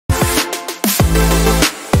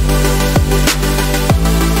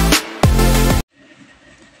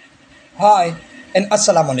Hi and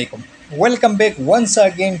Assalamu alaikum. Welcome back once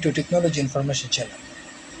again to Technology Information Channel.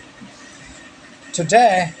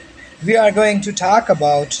 Today we are going to talk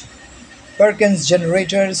about Perkins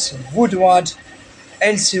generators, Woodward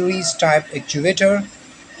L series type actuator,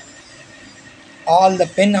 all the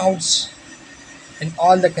pinouts and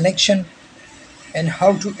all the connection, and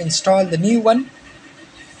how to install the new one,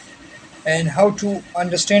 and how to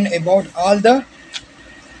understand about all the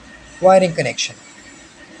wiring connection.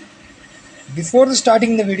 Before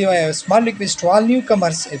starting the video, I have a small request to all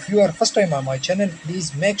newcomers. If you are first time on my channel,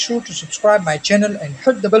 please make sure to subscribe my channel and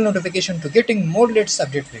hit the bell notification to getting more latest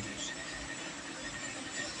update videos.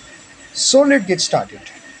 So let's get started.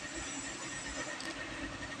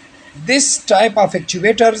 This type of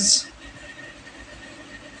actuators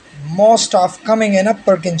most of coming in a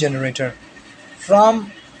Perkins generator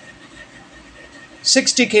from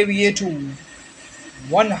 60 kVA to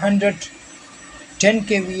 110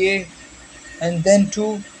 kVA and then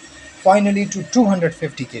to finally to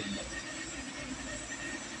 250 kVA.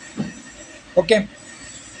 Okay,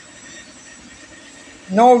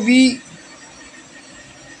 now we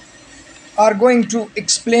are going to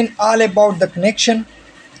explain all about the connection,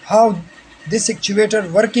 how this actuator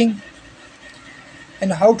working,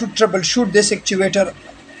 and how to troubleshoot this actuator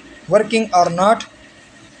working or not,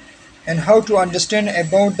 and how to understand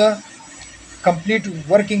about the complete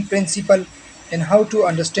working principle, and how to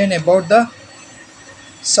understand about the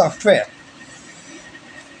software.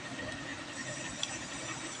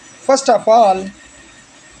 First of all,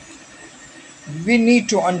 we need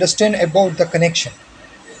to understand about the connection.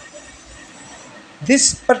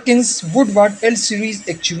 This Perkins Woodward L series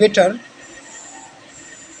actuator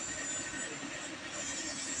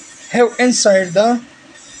have inside the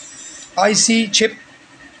IC chip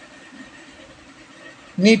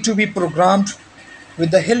need to be programmed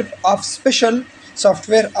with the help of special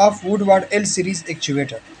software of Woodward L series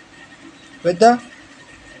actuator with the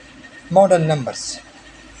model numbers,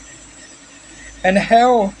 and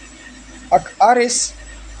have a RS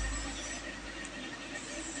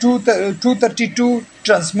 232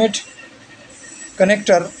 transmit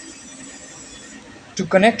connector to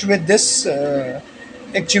connect with this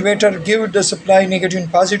actuator, give the supply negative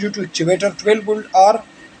and positive to actuator 12 volt or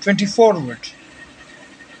 24 volt.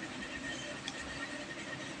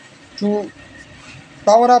 To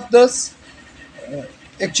power up this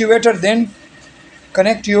actuator, then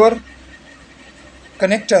connect your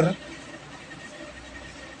connector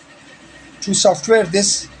to software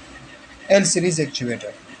this L series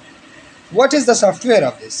actuator. What is the software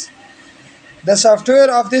of this? The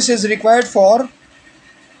software of this is required for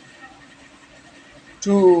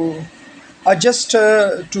to adjust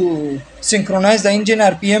to synchronize the engine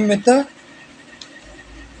RPM with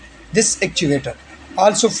this actuator.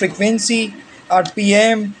 Also frequency,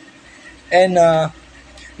 RPM, and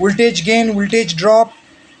voltage gain, voltage drop,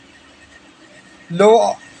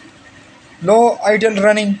 low idle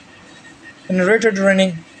running and rated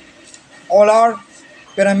running. All are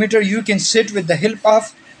parameter you can set with the help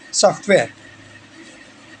of software.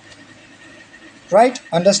 Right?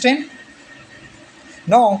 Understand?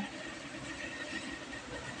 Now,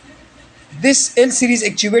 this L series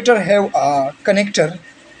actuator have a connector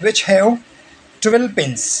which have 12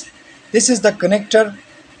 pins. This is the connector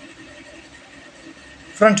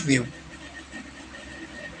front view.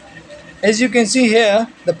 As you can see here,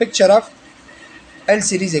 the picture of L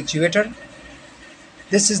series actuator.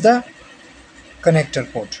 This is the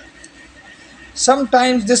connector port.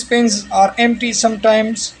 Sometimes these pins are empty,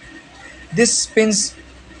 sometimes these pins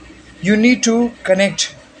you need to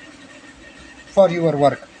connect for your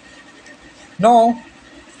work. Now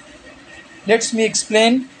let me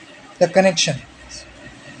explain the connection.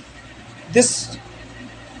 This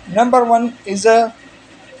number one is a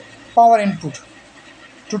power input.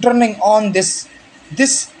 To turning on this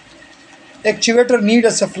actuator need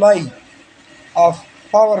a supply of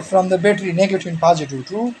power from the battery negative and positive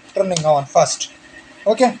to turning on first.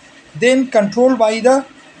 Okay, then controlled by the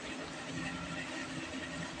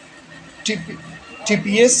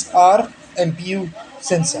TPS or MPU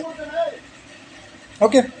sensor.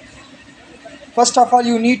 Okay, first of all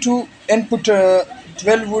you need to input 12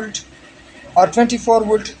 volt or 24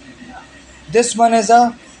 volt. This one is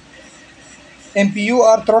a MPU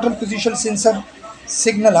or throttle position sensor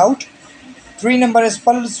signal out. 3 number is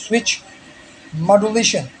pulse width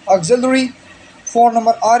modulation auxiliary. 4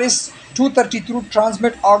 number RS 232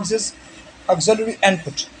 transmit auxiliary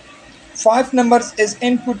input. 5 numbers is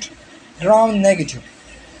input ground negative.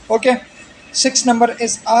 Okay, 6 number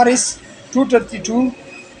is RS 232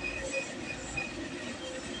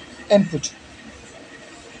 input.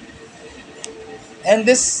 And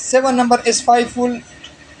this 7 number is 5 volt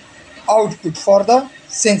output for the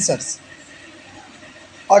sensors.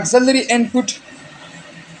 Auxiliary input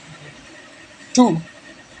 2,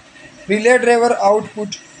 relay driver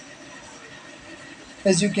output,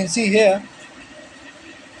 as you can see here,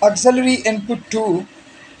 auxiliary input 2,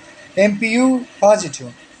 MPU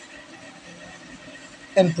positive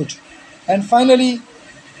input, and finally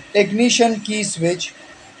ignition key switch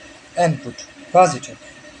input positive.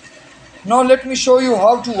 Now let me show you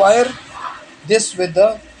how to wire this with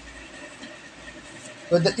the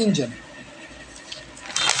engine.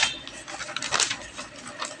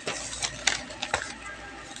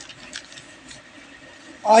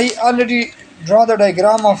 I already draw the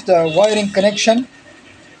diagram of the wiring connection.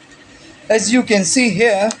 As you can see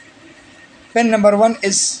here, pin number 1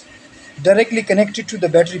 is directly connected to the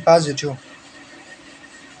battery positive.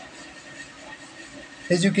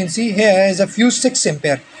 As you can see here is a fuse 6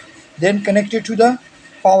 ampere, then connected to the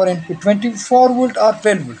power input 24 volt or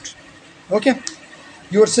 12 volt. Okay,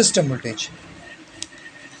 your system voltage.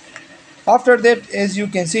 After that, as you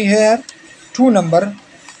can see here, 2 number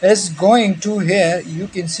is going to here, you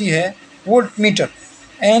can see here voltmeter,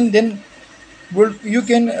 and then you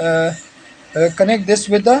can connect this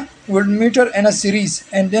with the voltmeter in a series,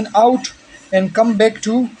 and then out and come back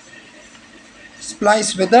to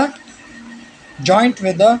splice with the joint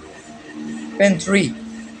with the pin 3,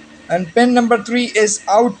 and pin number 3 is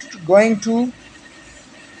out going to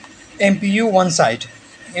MPU one side.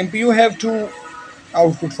 MPU have 2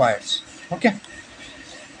 output wires. Okay,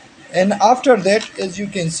 and after that, as you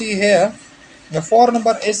can see here, the 4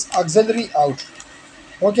 number is auxiliary out.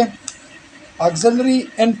 Okay, auxiliary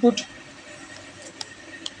input.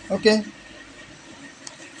 Okay,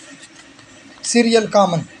 serial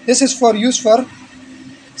common, this is for use for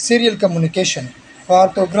serial communication, for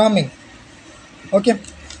programming. Okay,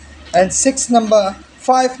 and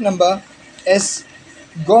 5 number is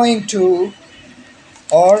going to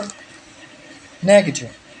or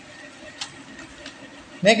negative.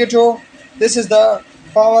 This is the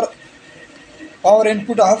power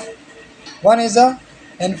input of 1 is a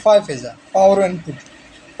and 5 is a power input,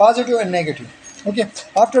 positive and negative. Okay,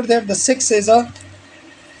 after that the 6 is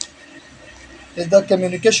the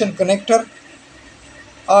communication connector,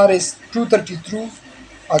 R is 232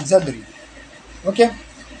 auxiliary. Okay,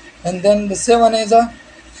 and then the 7 is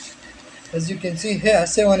as you can see here,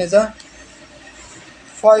 7 is a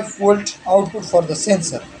 5 volt output for the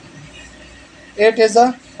sensor. 8 is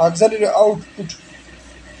a auxiliary output,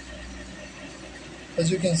 as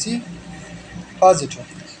you can see, positive.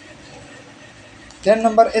 10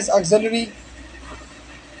 number is auxiliary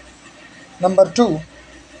number 2.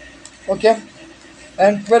 Okay,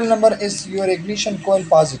 and 12 number is your ignition coil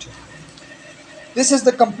positive. This is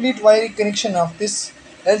the complete wiring connection of this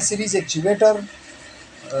L series actuator,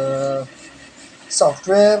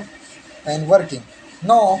 software and working.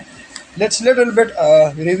 Now let's little bit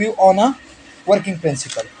review on a working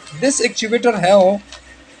principle. This actuator have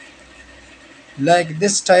like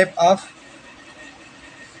this type of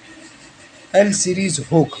L series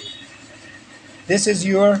hook. This is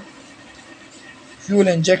your fuel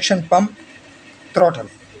injection pump throttle.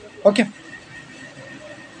 Okay,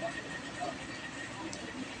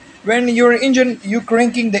 when your engine, you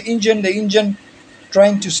cranking the engine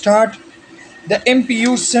trying to start, the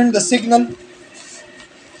MPU send the signal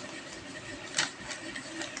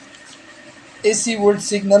AC volt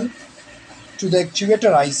signal to the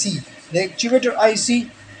actuator IC. The actuator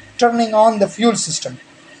IC turning on the fuel system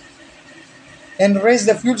and raise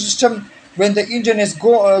the fuel system when the engine is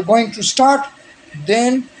going to start,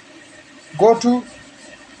 then go to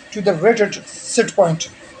the rated set point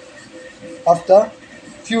of the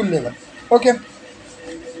fuel level. Okay,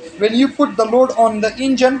 when you put the load on the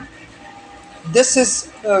engine, this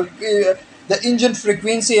is the engine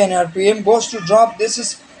frequency and RPM goes to drop.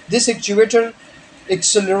 This actuator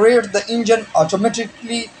accelerate the engine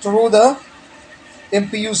automatically through the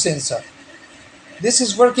MPU sensor. This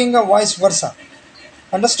is working vice versa.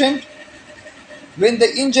 Understand? When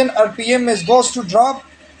the engine RPM goes to drop,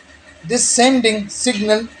 this sending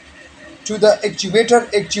signal to the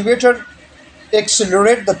actuator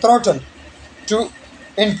accelerate the throttle to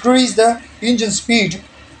increase the engine speed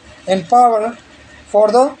and power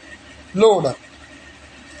for the load.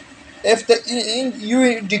 If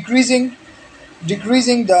you decreasing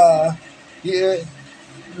the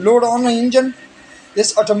load on the engine,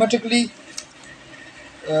 this automatically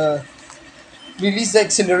release the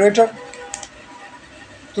accelerator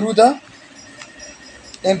through the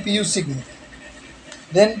MPU signal,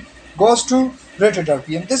 then goes to rated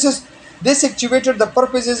RPM. This actuator, the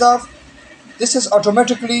purpose is of this is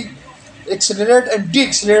automatically accelerate and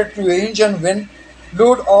deaccelerate to the engine when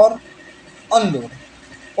load or unload.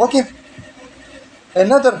 Okay.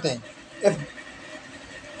 Another thing, if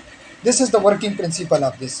this is the working principle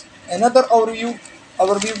of this. Another overview.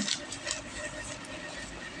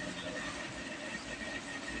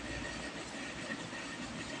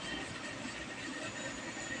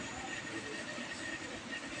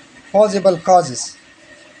 Possible causes.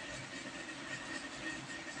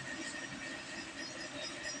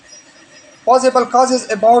 Possible causes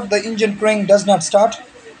about the engine crank does not start.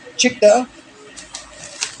 Check the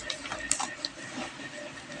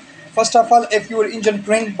First of all, if your engine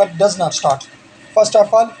crank but does not start. First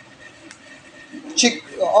of all, check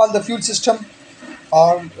all the fuel system,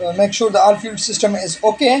 or make sure the all fuel system is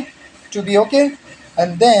okay to be okay,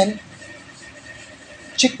 and then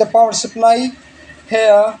check the power supply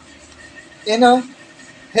here, inner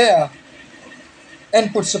here,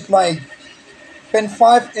 input supply, pin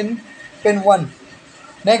 5 in pin 1,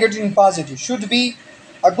 negative and positive should be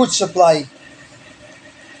a good supply.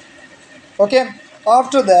 Okay,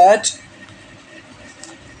 after that,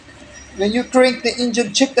 when you crank the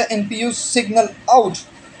engine, check the NPU signal out.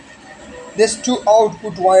 There's two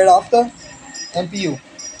output wire of the NPU.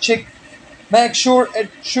 Check, make sure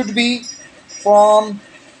it should be from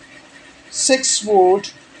 6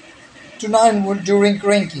 volt to 9 volt during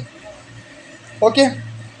cranking. Okay,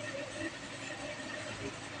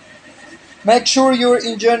 make sure your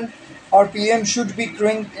engine RPM should be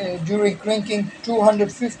during cranking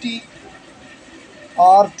 250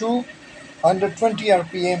 or 220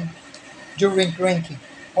 RPM during cranking.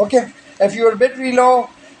 Okay, if your battery low,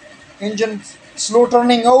 engine slow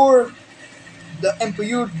turning over, the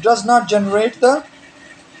MPU does not generate the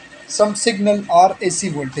some signal or AC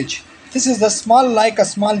voltage. This is the small, like a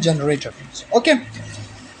small generator. Okay,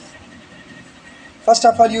 first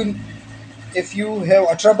of all, if you have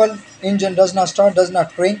a trouble, engine does not start, does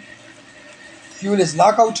not crank, fuel is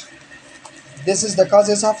lockout, this is the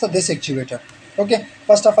causes of this actuator. Okay,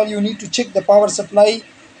 first of all, you need to check the power supply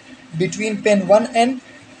between pin 1 and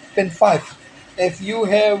pin 5. If you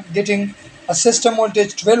have getting a system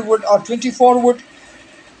voltage 12 volt or 24 volt,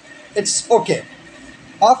 it's okay.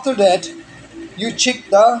 After that, you check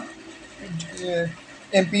the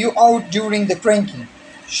MPU out during the cranking.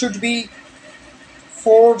 Should be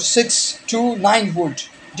 4, 6 to 9 volt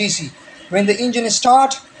DC. When the engine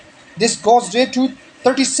start, this goes straight to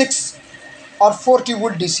 36 or 40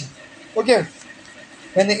 volt DC. Okay,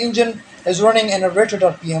 when the engine is running in a rated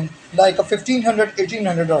RPM like a 1500,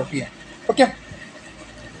 1800 RPM. Okay,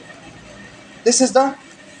 this is the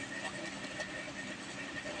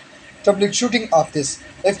troubleshooting of this.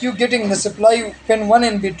 If you getting the supply pin 1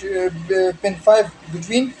 and pin 5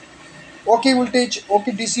 between okay voltage,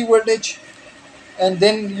 okay DC voltage, and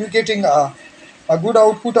then you getting a good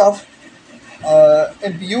output of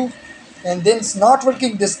MPU, and then it's not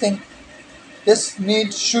working this thing, this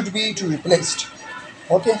should be to replaced.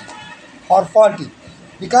 Okay, or faulty,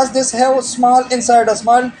 because this have a small inside a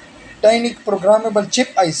small tiny programmable chip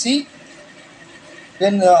IC.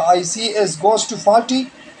 When the IC goes to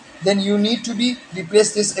faulty, then you need to be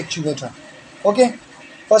replace this actuator. Okay,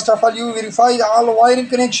 first of all, you verify all wiring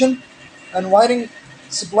connection and wiring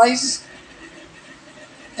supplies,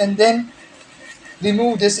 and then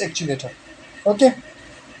remove this actuator. Okay,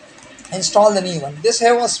 install the new one. This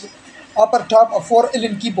have a upper top of 4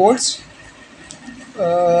 Allen key bolts,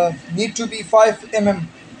 need to be 5 mm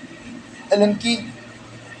Allen key,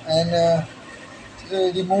 and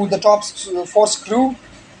remove the top 4 screw,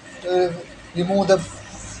 remove the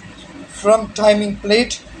front timing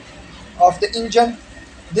plate of the engine.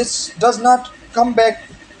 This does not come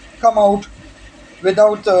out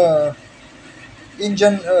without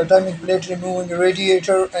engine timing plate, removing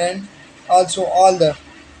radiator and also all the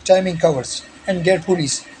timing covers and gear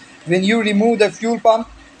pulleys. When you remove the fuel pump,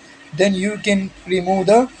 then you can remove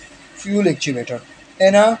the fuel actuator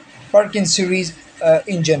in a Perkins series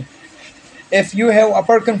engine. If you have a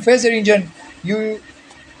Perkins phaser engine, you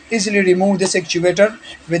easily remove this actuator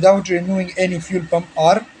without removing any fuel pump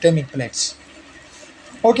or timing plates.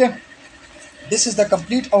 Okay, this is the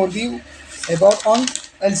complete overview about on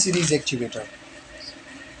L series actuator.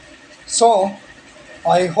 So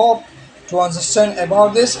I hope to understand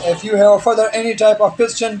about this. If you have further any type of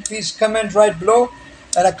question, please comment right below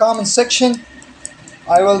in a comment section.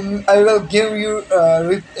 I will give you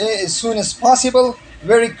as soon as possible,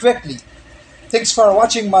 very quickly. Thanks for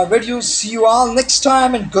watching my videos. See you all next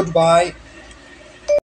time, and goodbye.